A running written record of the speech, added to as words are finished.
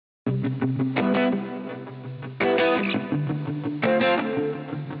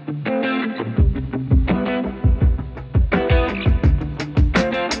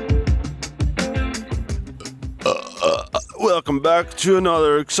Welcome back to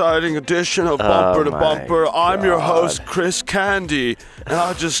another exciting edition of Bumper to Bumper. I'm your host, Chris Candy, and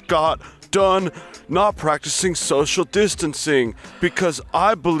I just got done not practicing social distancing because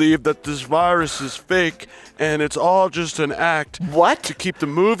I believe that this virus is fake and it's all just an act. What? To keep the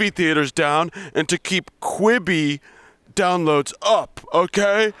movie theaters down and to keep Quibi downloads up,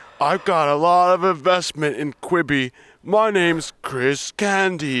 okay? I've got a lot of investment in Quibi. My name's Chris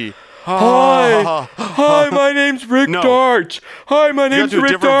Candy. Hi, my name's Rick Darch. Hi, my name's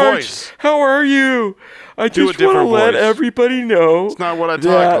Rick Darch. Voice. How are you? I just want to let everybody know. It's not what I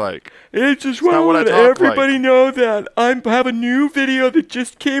talk like. I just want to let everybody know that I have a new video that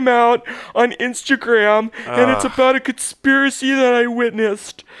just came out on Instagram, and it's about a conspiracy that I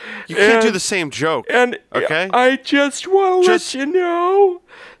witnessed. You can't do the same joke. And okay? I just want to let you know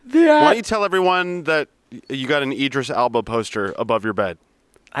that. Why don't you tell everyone that you got an Idris Elba poster above your bed?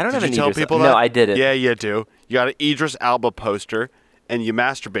 I don't have an Idris. Did you tell people that? No, I did it. Yeah, you do. You got an Idris Elba poster, and you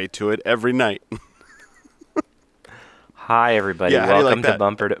masturbate to it every night. Hi, everybody. Yeah, welcome to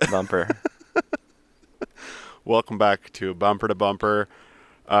Bumper to Bumper. Welcome back to Bumper to Bumper.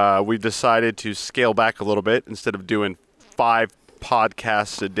 We've decided to scale back a little bit. Instead of doing 5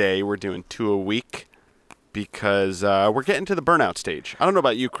 podcasts a day, we're doing 2 a week because we're getting to the burnout stage. I don't know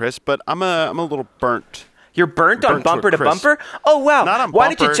about you, Chris, but I'm a little burnt. You're burnt on Bumper to Bumper? Oh, wow. Not on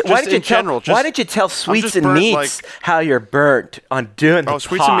Bumper, why did you tell Sweets and Meats how you're burnt on doing the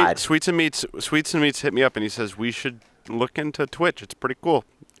pod? Sweets and Meats hit me up and he says we should look into Twitch. It's pretty cool.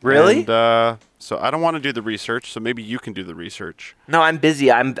 Really? And, so I don't want to do the research, so maybe you can do the research. No, I'm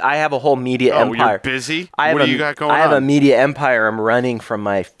busy. I have a whole media empire. Oh, you're busy? What do you got going on? I have a media empire I'm running from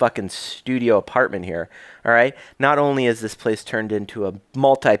my fucking studio apartment here. All right? Not only is this place turned into a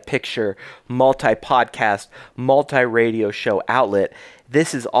multi-picture, multi-podcast, multi-radio show outlet,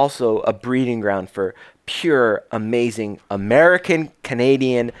 this is also a breeding ground for pure, amazing American,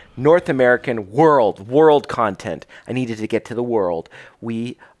 Canadian, North American, world content. I needed to get to the world.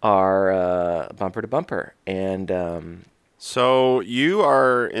 We are Bumper to Bumper, and so you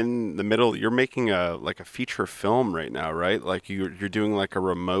are in the middle. You're making a feature film right now, right? Like you're doing like a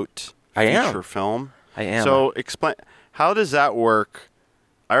remote feature film. I am. So explain, how does that work?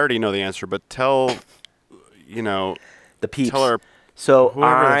 I already know the answer, but tell the peeps. Tell our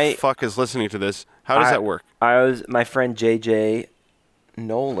whoever the fuck is listening to this. How does that work? My friend JJ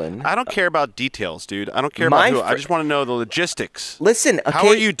Nolan. I don't care about details, dude. I don't care about who. I just want to know the logistics. Listen, okay, how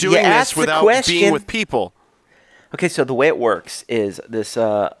are you doing this without being with people? Okay, so the way it works is this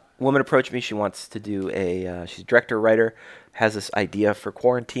woman approached me. She wants to do she's a director, writer, has this idea for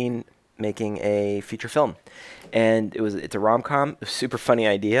quarantine, making a feature film. And it's a rom-com, a super funny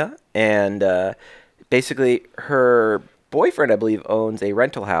idea. And basically her boyfriend, I believe, owns a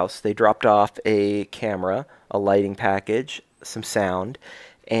rental house. They dropped off a camera, a lighting package, some sound,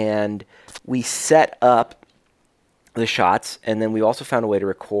 and we set up the shots, and then we also found a way to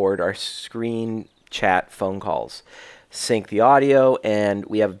record our screen chat phone calls, sync the audio, and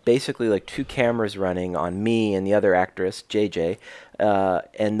we have basically like 2 cameras running on me and the other actress, JJ,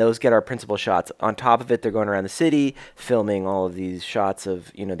 and those get our principal shots. On top of it, they're going around the city, filming all of these shots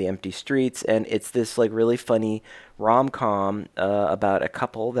of, the empty streets, and it's this like really funny rom-com about a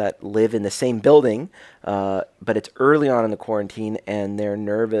couple that live in the same building, but it's early on in the quarantine, and they're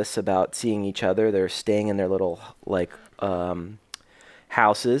nervous about seeing each other. They're staying in their little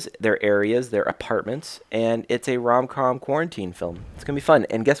houses, their areas, their apartments, and it's a rom-com quarantine film. It's gonna be fun.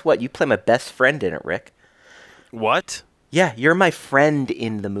 And guess what? You play my best friend in it, Rick. What? Yeah, you're my friend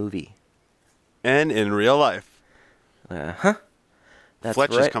in the movie. And in real life. That's Fletch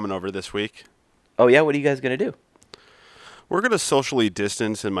right. is coming over this week. Oh yeah? What are you guys gonna do? We're going to socially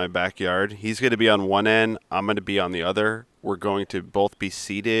distance in my backyard. He's going to be on one end. I'm going to be on the other. We're going to both be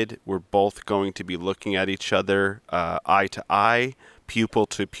seated. We're both going to be looking at each other eye to eye, pupil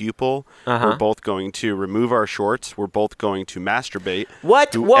to pupil. We're both going to remove our shorts. We're both going to masturbate.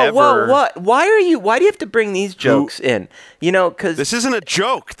 What? Whoa. Why do you have to bring these jokes in? Because this isn't a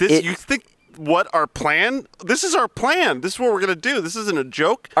joke. You think what our plan? This is our plan. This is what we're going to do. This isn't a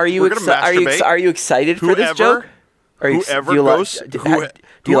joke. Are you excited for this joke? Do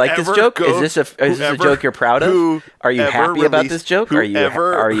you like this joke? Is this a joke you're proud of? Are you happy about this joke? Are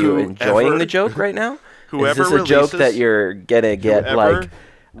you enjoying the joke right now? Is this a joke that you're gonna get like?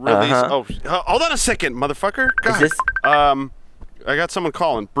 Oh, hold on a second, motherfucker. God. Is this? I got someone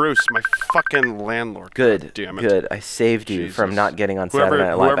calling. Bruce, my fucking landlord. Good. Damn it. Good. I saved you from not getting on Saturday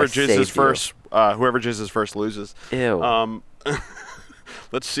Night Live. Whoever jizzes first loses. Ew.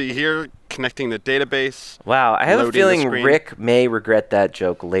 Let's see here. Connecting the database. Wow, I have a feeling Rick may regret that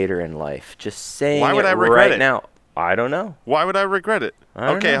joke later in life. Just saying. Why would I regret it now? I don't know. Why would I regret it? I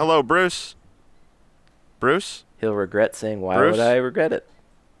don't Okay, know. hello, Bruce. He'll regret saying, "Why Bruce? would I regret it?"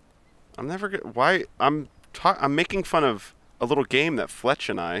 I'm never gonna. Why? I'm making fun of a little game that Fletch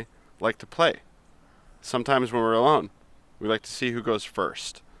and I like to play. Sometimes when we're alone, we like to see who goes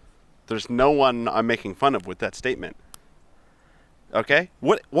first. There's no one I'm making fun of with that statement. Okay?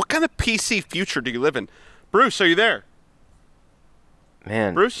 What kind of PC future do you live in? Bruce, are you there?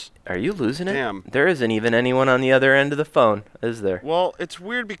 Man, Bruce? are you losing it? Damn. There isn't even anyone on the other end of the phone, is there? Well, it's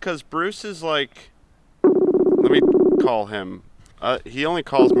weird because Bruce is like. Let me call him. He only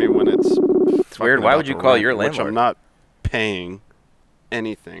calls me when it's. It's weird. Why would you call your Which landlord? I'm not paying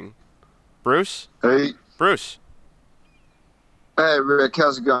anything. Bruce? Hey, Bruce? hey, Rick,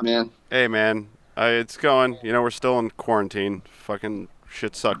 how's it going, man? Hey, man. It's going. You know, we're still in quarantine. Fucking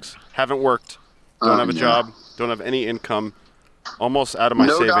shit sucks. Haven't worked. Don't have a Yeah. job. Don't have any income. Almost out of my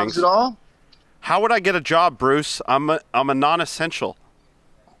no savings. dogs at all? How would I get a job, Bruce? I'm a non-essential.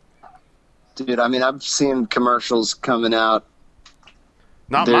 Dude, I mean, I've seen commercials coming out.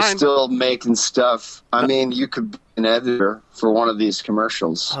 Not They're mine. still making stuff. I mean, you could be an editor for one of these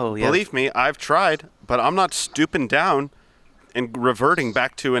commercials. Oh yeah. Believe me, I've tried, but I'm not stooping down and reverting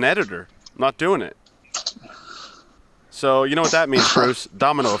back to an editor. I'm not doing it. So you know what that means, Bruce?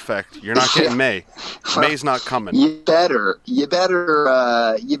 Domino effect. You're not getting May. May's not coming. You better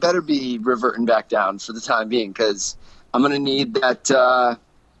be reverting back down for the time being, because I'm gonna need that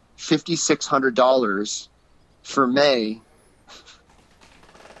 $5,600 for May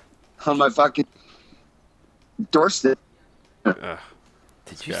on my fucking doorstep. Ugh.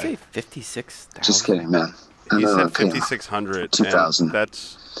 Did you guy. say 56,000? Just kidding, man. He I'm said not paying. 5,600. 2,000.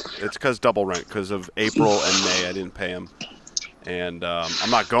 It's because double rent, because of April and May. I didn't pay him, and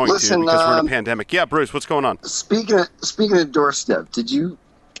I'm not going to Listen, because we're in a pandemic. Yeah, Bruce, what's going on? Speaking of doorstep, did you?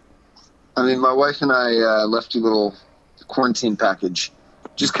 I mean, my wife and I left you a little quarantine package,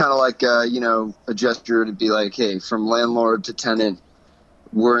 just kind of like a gesture to be like, hey, from landlord to tenant,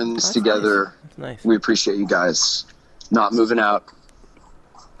 we're in this That's together. Nice. That's nice. We appreciate you guys not moving out.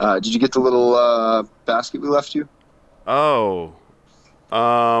 Did you get the little basket we left you? Oh,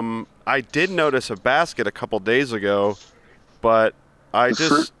 I did notice a basket a couple days ago, but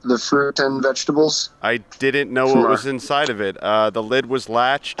The fruit and vegetables. I didn't know what was inside of it. The lid was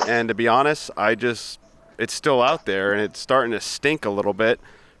latched, and to be honest, it's still out there, and it's starting to stink a little bit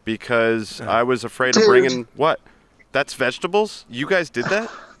because I was afraid of Dude. bringing what? That's vegetables? You guys did that?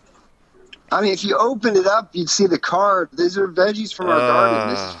 I mean, if you opened it up, you'd see the card. These are veggies from our garden.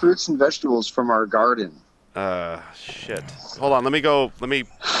 This is fruits and vegetables from our garden. Shit. Hold on, let me go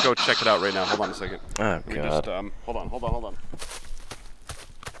check it out right now. Hold on a second. Oh Let me just, god. hold on.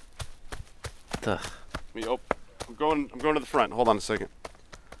 Ugh. I'm going to the front. Hold on a second.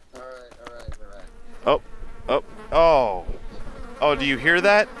 All right. Oh, do you hear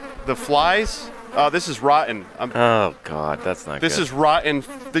that? The flies? Oh, this is rotten. Oh god, that's not This good. is rotten.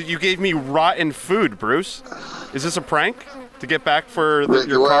 You gave me rotten food, Bruce. Is this a prank to get back for Rick,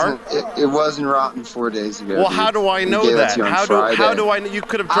 your car? It wasn't rotten 4 days ago. Well, dude. how do I We know gave it that? to you on How Friday. do I know? You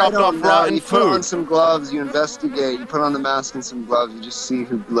could have I dropped don't off know. rotten You put on food. some gloves. You investigate. You put on the mask and some gloves. You just see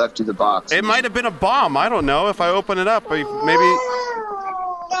who left you the box. It might have been a bomb. I don't know. If I open it up, maybe.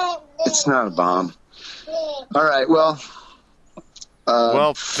 It's not a bomb. All right. Well.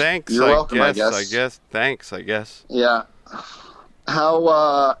 Well, thanks. You're welcome, I guess. I guess. Thanks. I guess. Yeah.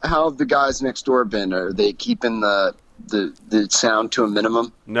 How have the guys next door been? Are they keeping the sound to a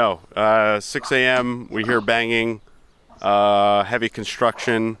minimum? No. 6 a.m. We hear banging. Heavy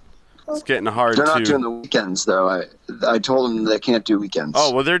construction. It's getting hard They're to. not doing the weekends though. I told them they can't do weekends.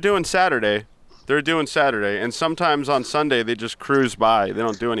 Oh well, they're doing Saturday. And sometimes on Sunday they just cruise by. They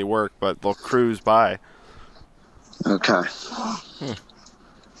don't do any work, but they'll cruise by. Okay.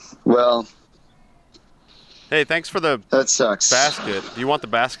 Well, Hey, thanks for the that sucks. basket. Do you want the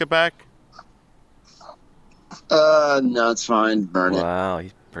basket back? No, it's fine. Burn it. Wow,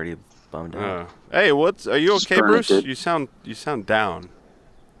 he's pretty bummed out. Hey, are you Just okay, burn it, Bruce? dude. You sound down.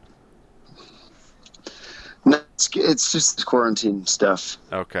 No, it's just quarantine stuff.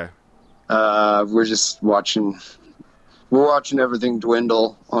 Okay. We're just watching. We're watching everything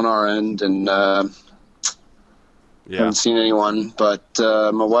dwindle on our end, and Yeah. haven't seen anyone. But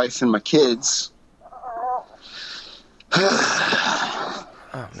my wife and my kids.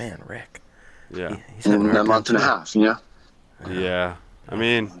 Oh man, Rick. Yeah. He's having In hard a month time and a too. half, you know. Yeah. I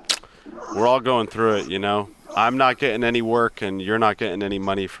mean, we're all going through it, you know. I'm not getting any work, and you're not getting any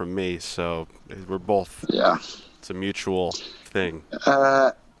money from me, so we're both. Yeah. It's a mutual thing.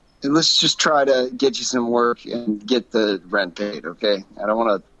 Let's just try to get you some work and get the rent paid, okay? I don't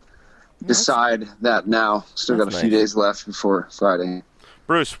want to decide that now. Still got a few days left before Friday.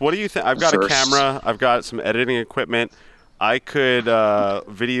 Bruce, what do you think? I've got a camera. I've got some editing equipment. I could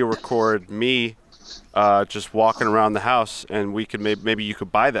video record me just walking around the house, and we could maybe you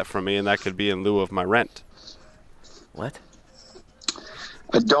could buy that from me, and that could be in lieu of my rent. What?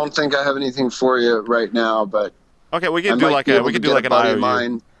 I don't think I have anything for you right now, but okay, we can do like an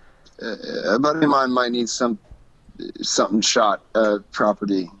IOU. A buddy of mine might need something shot,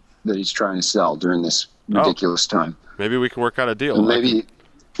 property that he's trying to sell during this ridiculous time. Maybe we can work out a deal. And maybe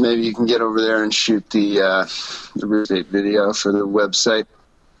you can get over there and shoot the real estate video for the website.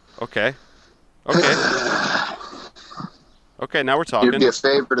 Okay. Okay, now we're talking. It'd be a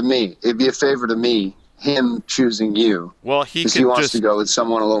favor to me. Him choosing you. Well, he wants to go with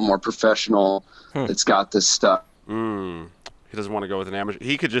someone a little more professional that's got this stuff. He doesn't want to go with an amateur.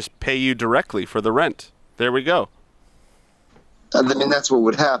 He could just pay you directly for the rent. There we go. I mean, that's what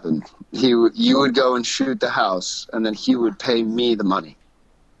would happen. You would go and shoot the house, and then he would pay me the money.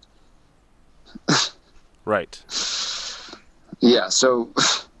 Right. Yeah. So.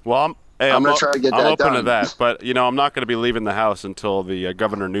 Well, I'm gonna try to get that done. I'm open to that, but I'm not going to be leaving the house until the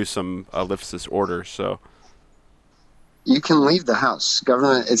Governor Newsom lifts this order. So. You can leave the house.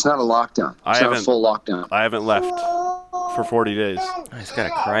 Government. It's not a lockdown. It's not a full lockdown. I haven't left for 40 days. He's got a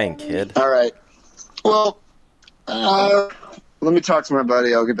crying kid. All right. Well, let me talk to my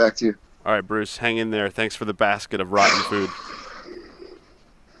buddy. I'll get back to you. All right, Bruce, hang in there. Thanks for the basket of rotten food.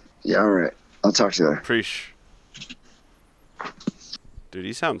 Yeah, all right. I'll talk to you later. Preach. Dude,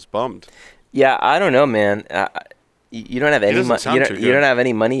 he sounds bummed. Yeah, I don't know, man. You don't have any money. You don't have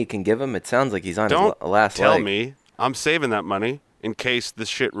any money you can give him. It sounds like he's on his last leg. Don't tell me. I'm saving that money in case this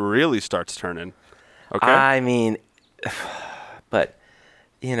shit really starts turning. Okay. I mean, but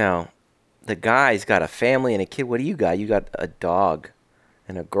the guy's got a family and a kid. What do you got? You got a dog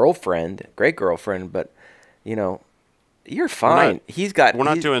and a girlfriend, great girlfriend. But you're fine. We're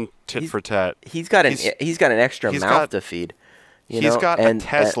not doing tit for tat. He's got an extra mouth to feed. He's got a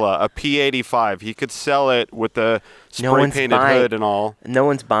Tesla, a P85. He could sell it with the spray-painted hood and all. No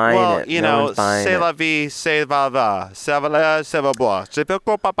one's buying it. C'est la vie, c'est va va. Ça va, ça va boire.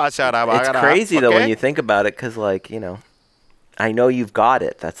 It's crazy, though, when you think about it, because, I know you've got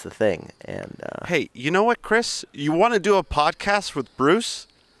it. That's the thing. And hey, you know what, Chris? You want to do a podcast with Bruce?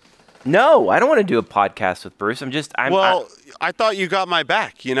 No, I don't want to do a podcast with Bruce. I thought you got my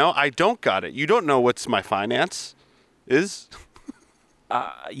back. I don't got it. You don't know what's my finance is.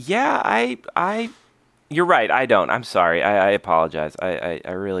 Yeah, you're right. I don't. I'm sorry. I apologize.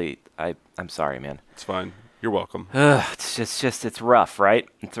 I'm sorry, man. It's fine. You're welcome. It's rough, right?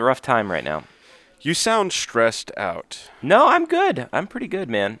 It's a rough time right now. You sound stressed out. No, I'm good. I'm pretty good,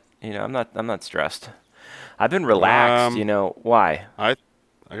 man. I'm not stressed. I've been relaxed. Why? I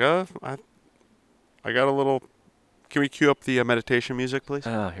got a little. Can we cue up the meditation music, please?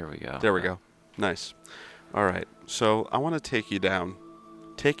 Oh, here we go. There we go. Nice. All right. So I want to take you down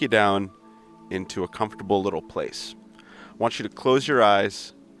into a comfortable little place. I want you to close your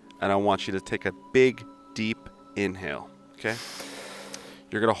eyes, and I want you to take a big, deep inhale. Okay?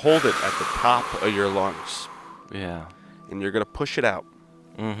 You're going to hold it at the top of your lungs. Yeah. And you're going to push it out.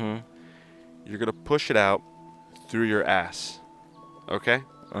 Mm-hmm. You're going to push it out through your ass. Okay?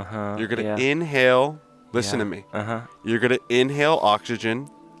 Uh-huh. You're going to inhale. Listen to me. Uh-huh. You're going to inhale oxygen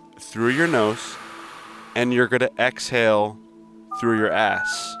through your nose, and you're going to exhale through your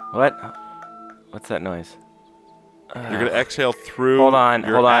ass. What? What's that noise? You're going to exhale through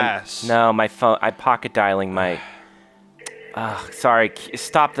your ass. No, my phone. I'm pocket dialing my... sorry.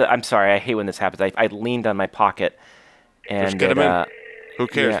 Stop the... I'm sorry. I hate when this happens. I leaned on my pocket. And just get him in. Who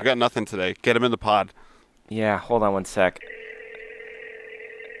cares? We got nothing today. Get him in the pod. Yeah, hold on one sec.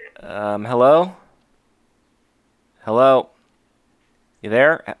 Hello? Hello? You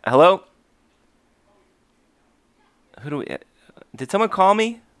there? Hello? Who do we... Did someone call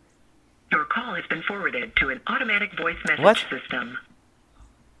me? Your call has been forwarded to an automatic voice message system.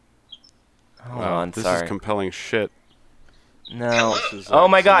 Hold on, this sorry. This is compelling shit. No. Oh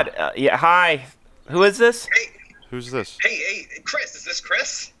my God. Yeah, hi. Who is this? Hey. Who's this? Hey, Chris. Is this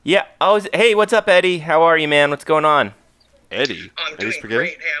Chris? Yeah. Oh, hey, what's up, Eddie? How are you, man? What's going on? Eddie? I'm Eddie doing Spaghetti?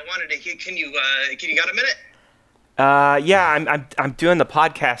 great. Hey, I wanted to... Can you got a minute? Yeah, I'm doing the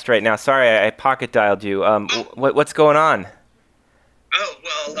podcast right now. Sorry, I pocket dialed you. What's going on? Oh,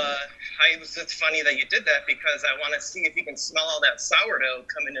 well, it's funny that you did that because I want to see if you can smell all that sourdough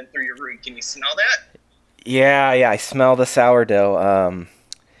coming in through your room. Can you smell that? Yeah, I smell the sourdough.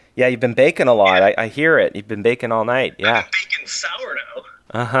 Yeah, you've been baking a lot. Yeah. I hear it. You've been baking all night. Yeah. I've been baking sourdough.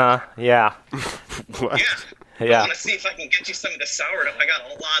 Uh-huh, yeah. What? Yeah. Yeah. I want to see if I can get you some of the sourdough. I got a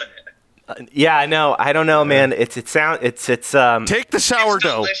lot of it. Yeah, I know. I don't know, man. It's Take the It's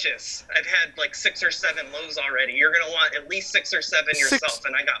sourdough. delicious. I've had like 6 or 7 loaves already. You're gonna want at least 6 or 7 yourself,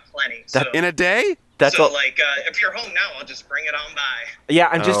 and I got plenty. So, In a day? That's so all. like, if you're home now, I'll just bring it on by. Yeah,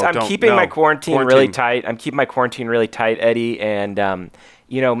 I'm keeping my quarantine really tight. I'm keeping my quarantine really tight, Eddie, and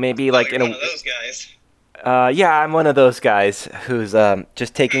maybe like You're in one of those guys. Yeah, I'm one of those guys who's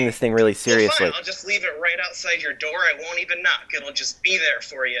just taking this thing really seriously. Well, fine. I'll just leave it right outside your door. I won't even knock. It'll just be there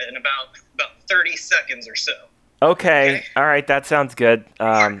for you in about 30 seconds or so. Okay. All right, that sounds good.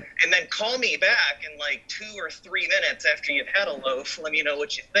 And then call me back in like 2 or 3 minutes after you've had a loaf. Let me know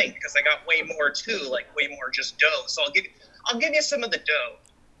what you think, because I got way more too, like way more just dough. So I'll give you some of the dough.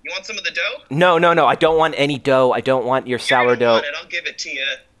 You want some of the dough? No. I don't want any dough. I don't want your sourdough. Want it. I'll give it to you.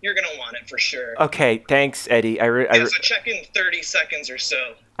 You're gonna want it for sure. Okay, thanks, Eddie. So check in 30 seconds or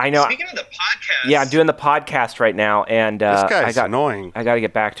so. I know. Speaking of the podcast. Yeah, I'm doing the podcast right now, and This guy's annoying. I got to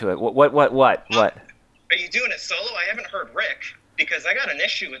get back to it. What? Are you doing it solo? I haven't heard Rick, because I got an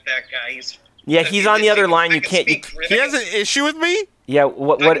issue with that guy. He's on the other line. You can't. He has an issue with me? Yeah.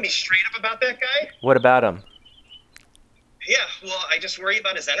 I can be straight up about that guy. What about him? Yeah, well, I just worry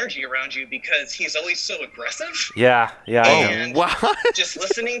about his energy around you because he's always so aggressive. Yeah. And what? just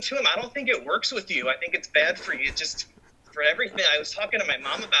listening to him, I don't think it works with you. I think it's bad for you. Just for everything. I was talking to my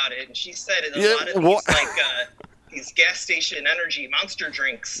mom about it, and she said a lot of these these gas station energy monster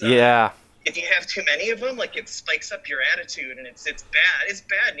drinks. If you have too many of them, like it spikes up your attitude, and it's bad. It's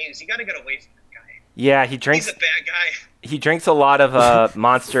bad news. You got to get away from that guy. Yeah, he drinks. He's a bad guy. He drinks a lot of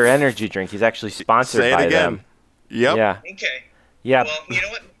Monster Energy drink. He's actually sponsored by them. Yep. Yeah. Okay. Yeah. Well, you know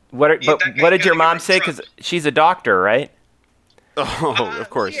what? What did your mom say? Because she's a doctor, right? Oh, of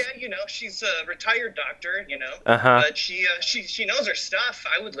course. Yeah, she's a retired doctor, Uh-huh. But she knows her stuff.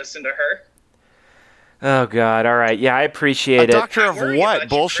 I would listen to her. Oh, God. All right. Yeah, I appreciate it. A doctor of what?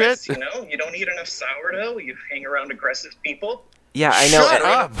 Bullshit? You don't eat enough sourdough. You hang around aggressive people. Yeah, I know. Shut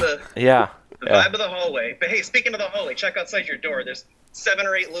up. The vibe of the hallway. But hey, speaking of the hallway, check outside your door. There's 7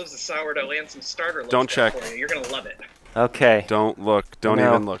 or 8 loaves of sourdough and some starter loaves. Don't check. For you. You're going to love it. Okay. Don't look. Don't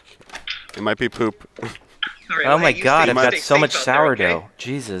even look. It might be poop. Right, oh my God! I've got so much sourdough. There, okay?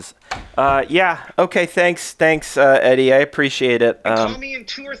 Jesus. Yeah. Okay. Thanks, Eddie. I appreciate it. Call me in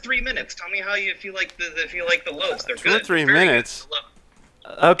 2 or 3 minutes. Tell me how you feel like the loaves. They're 2 good. or 3 Very minutes.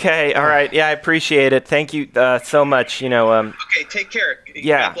 good. Okay. All right. Yeah, I appreciate it. Thank you so much. Okay. Take care.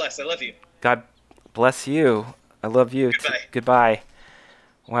 Yeah. God bless. I love you. God bless you. I love you. Goodbye. Goodbye.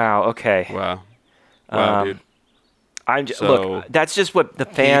 Wow. Okay. Wow, dude. Look, that's just what the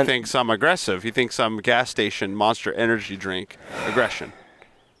fan. He thinks I'm aggressive. He thinks I'm gas station Monster Energy drink aggression.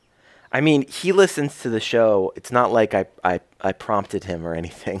 I mean, he listens to the show. It's not like I prompted him or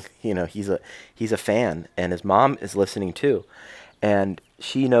anything. He's a fan, and his mom is listening too, and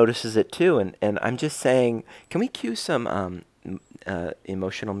she notices it too. And I'm just saying, can we cue some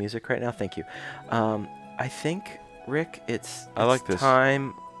emotional music right now? Thank you. I think, Rick, it's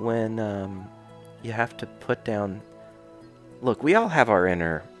time when you have to put down. Look, we all have our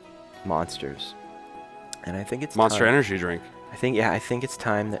inner monsters, and I think it's Monster time. Energy drink. I think it's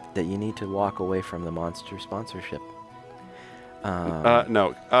time that you need to walk away from the monster sponsorship.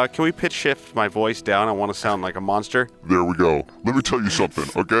 No. Can we pitch shift my voice down? I want to sound like a monster. There we go. Let me tell you something,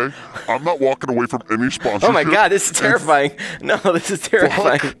 okay? I'm not walking away from any sponsorship. Oh my God, this is terrifying. No, this is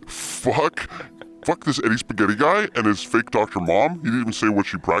terrifying. Fuck this Eddie Spaghetti guy and his fake Dr. Mom. He didn't even say what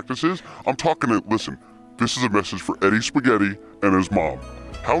she practices. I'm talking to, listen, this is a message for Eddie Spaghetti and his mom.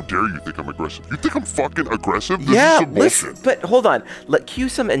 How dare you think I'm aggressive? You think I'm fucking aggressive? This is some bullshit. But hold on. Cue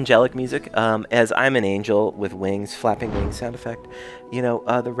some angelic music as I'm an angel with wings, flapping wings sound effect.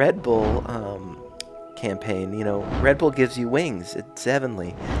 The Red Bull campaign, Red Bull gives you wings. It's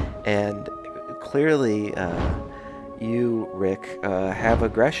heavenly. And clearly you, Rick, have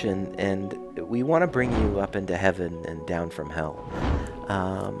aggression, and we want to bring you up into heaven and down from hell.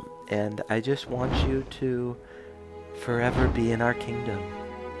 And I just want you to forever be in our kingdom.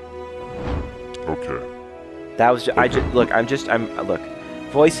 Okay. That was look,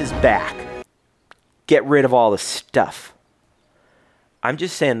 voice is back. Get rid of all the stuff. I'm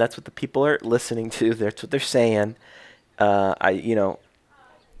just saying that's what the people are listening to. That's what they're saying. Well,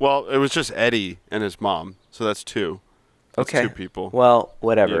 it was just Eddie and his mom, so that's 2. That's okay. 2 people. Well,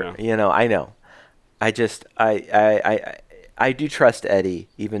 whatever. I know. I do trust Eddie,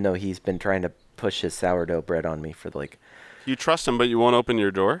 even though he's been trying to push his sourdough bread on me for You trust him, but you won't open your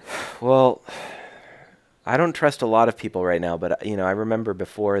door? Well, I don't trust a lot of people right now, but I remember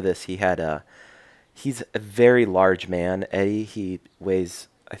before this he's a very large man, Eddie. He weighs,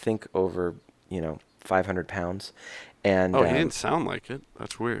 I think, over 500 pounds. And he didn't sound like it.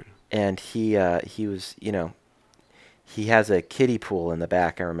 That's weird. and he was, you know, he has a kiddie pool in the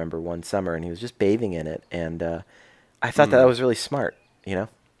back. I remember one summer, and he was just bathing in it, and I thought that was really smart. You know,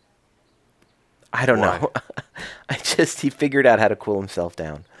 I don't know. He figured out how to cool himself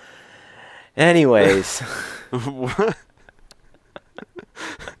down. Anyways.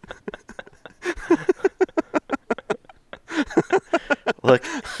 Look,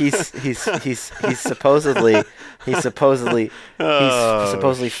 he's supposedly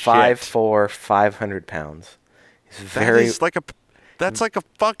 5'4", 500 pounds. He's very that's like a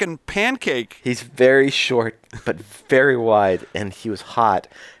fucking pancake. He's very short but very wide, and he was hot.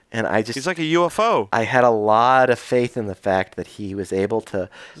 And he's like a UFO. I had a lot of faith in the fact that he was able to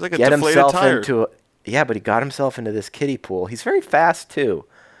like get himself into but he got himself into this kiddie pool. He's very fast too.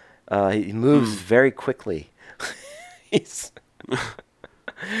 He moves very quickly.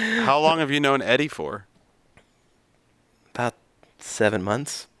 How long have you known Eddie for? About 7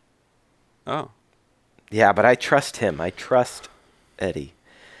 months. Oh. Yeah, but I trust him. I trust Eddie.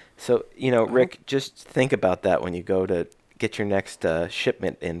 So, you know, Rick, just think about that when you go to get your next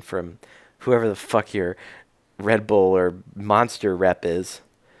shipment in from whoever the fuck your Red Bull or Monster rep is.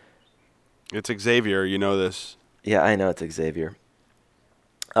 It's Xavier. You know this. Yeah, I know it's Xavier.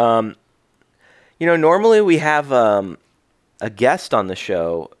 You know, normally we have a guest on the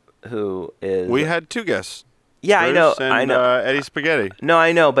show who is... We had 2 guests. Yeah, Bruce I know. Eddie Spaghetti. No,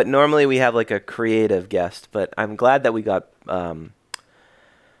 I know, but normally we have like a creative guest. But I'm glad that we got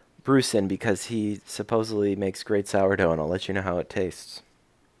Bruce in because he supposedly makes great sourdough, and I'll let you know how it tastes.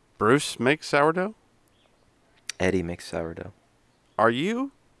 Bruce makes sourdough? Eddie makes sourdough. Are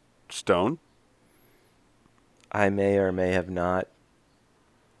you stoned? I may or may have not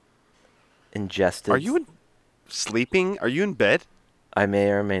ingested... Are you sleeping? Are you in bed? I may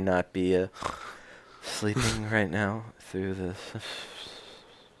or may not be sleeping right now through this.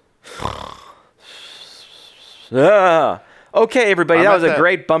 Okay, everybody, that was a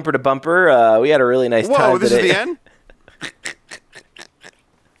great bumper to bumper. We had a really nice time today. Whoa, this is the end?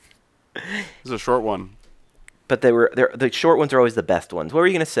 This is a short one. But the short ones are always the best ones. What were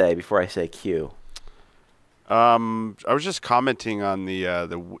you going to say before I say cue? I was just commenting on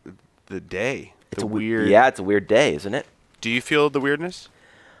the day. It's a weird day, isn't it? Do you feel the weirdness?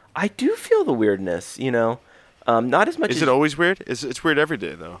 I do feel the weirdness, you know. Not as much Is it always weird? It's weird every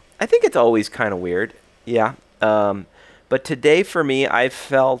day, though. I think it's always kind of weird, yeah. But today, for me, I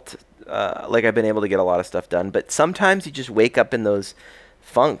felt like I've been able to get a lot of stuff done. But sometimes you just wake up in those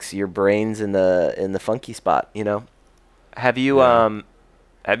funks. Your brain's in the funky spot, you know. Have you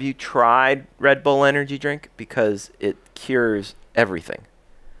tried Red Bull energy drink? Because it cures everything.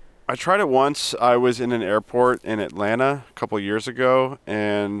 I tried it once. I was in an airport in Atlanta a couple years ago,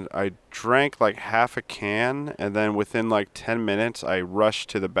 and I drank like half a can, and then within like 10 minutes, I rushed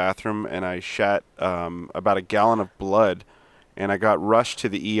to the bathroom, and I shat about a gallon of blood, and I got rushed to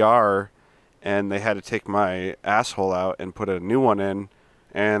the ER, and they had to take my asshole out and put a new one in,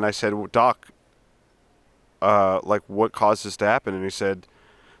 and I said, well, Doc, like what caused this to happen? And he said,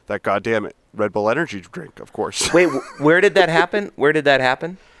 that goddamn Red Bull energy drink, of course. Wait, where did that happen?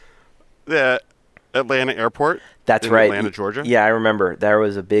 The Atlanta airport. That's right. Atlanta, Georgia. Yeah, I remember. There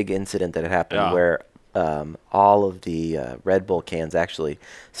was a big incident that had happened where all of the Red Bull cans, actually,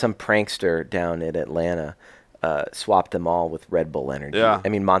 some prankster down in Atlanta swapped them all with Red Bull energy. Yeah. I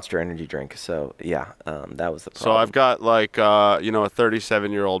mean, Monster energy drink. So, yeah, that was the problem. So I've got like, a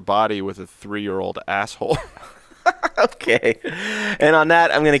 37-year-old body with a 3-year-old asshole. Okay. And on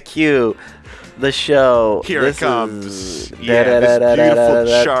that, I'm going to cue the show. Here it comes. This beautiful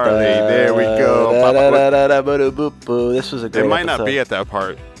Charlie. There we go. This was a great It might episode. not be at that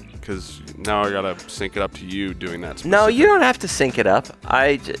part because now I gotta sync it up to you doing that. No, you don't have to sync it up.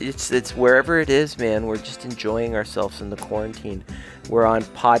 It's wherever it is, man. We're just enjoying ourselves in the quarantine. We're on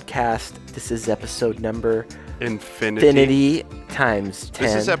podcast. This is episode number Infinity times 10.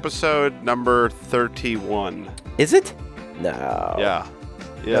 This is episode number 31. Is it? No. Yeah.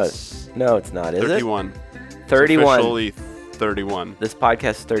 Yes. No, it's not. Is 31. It? 31. It's officially 31. This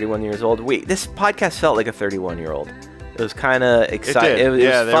podcast is 31 years old. This podcast felt like a 31-year-old. It was kind of exciting. It was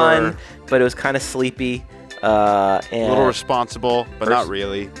fun, but it was kind of sleepy. And a little responsible, but not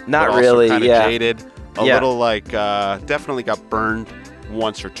really. Not but really, also yeah. Jaded. A little like definitely got burned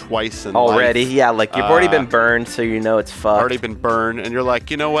once or twice in already. life. Yeah, like you've already been burned, so you know it's fucked. Already been burned, and you're like,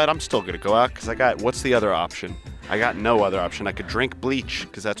 you know what? I'm still gonna go out because what's the other option? I got no other option. I could drink bleach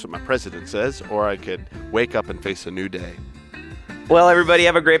because that's what my president says, or I could wake up and face a new day. Well, everybody,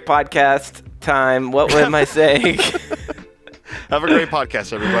 have a great podcast time. What am I saying? Have a great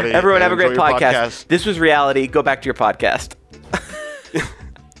podcast, everybody. Everyone, have a great podcast. This was reality. Go back to your podcast.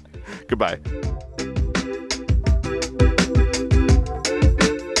 Goodbye.